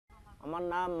আমার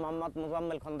নাম Mohammad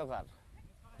Mozammel Khandakar.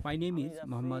 My name is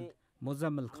Mohammed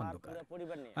Mozammel Khondokar.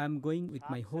 I am going with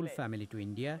my whole family to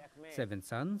India, 7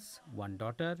 sons, 1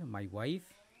 daughter, my wife,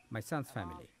 my son's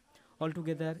family.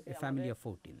 Altogether, a family of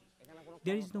 14.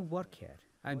 There is no work here.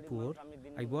 I am poor.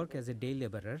 I work as a day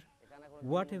laborer.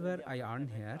 Whatever I earn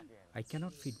here, I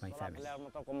cannot feed my family.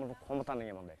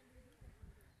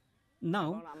 Now,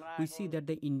 we see that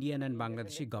the Indian and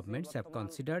Bangladeshi governments have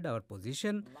considered our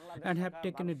position and have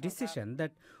taken a decision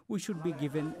that we should be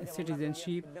given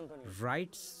citizenship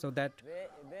rights so that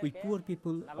we poor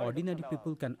people, ordinary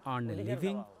people can earn a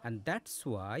living, and that's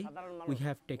why we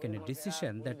have taken a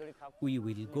decision that we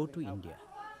will go to India.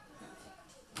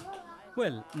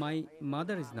 Well, my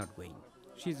mother is not going.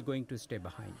 She is going to stay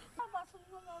behind.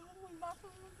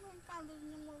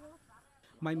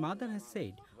 My mother has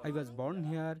said, I was born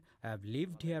here, I have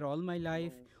lived here all my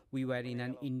life, we were in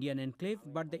an Indian enclave,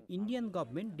 but the Indian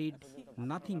government did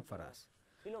nothing for us.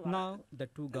 Now, the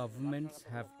two governments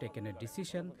have taken a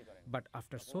decision, but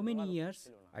after so many years,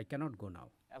 I cannot go now.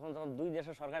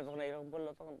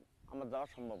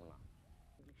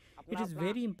 It is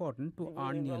very important to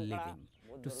earn your living,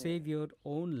 to save your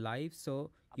own life, so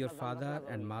your father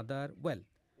and mother, well,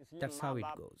 that's how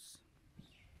it goes.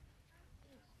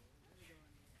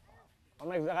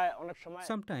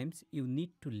 Sometimes you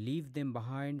need to leave them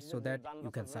behind so that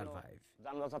you can survive.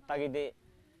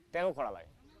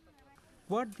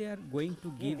 What they are going to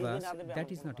give us,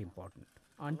 that is not important.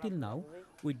 Until now,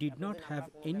 we did not have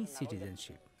any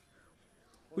citizenship.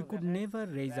 We could never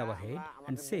raise our head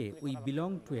and say we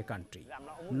belong to a country.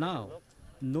 Now,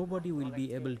 nobody will be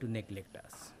able to neglect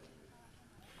us.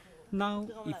 Now,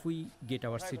 if we get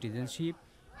our citizenship,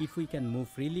 if we can move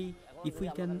freely, if we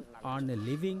can earn a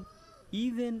living,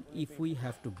 even if we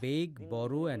have to beg,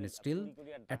 borrow and steal,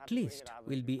 at least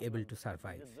we'll be able to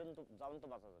survive.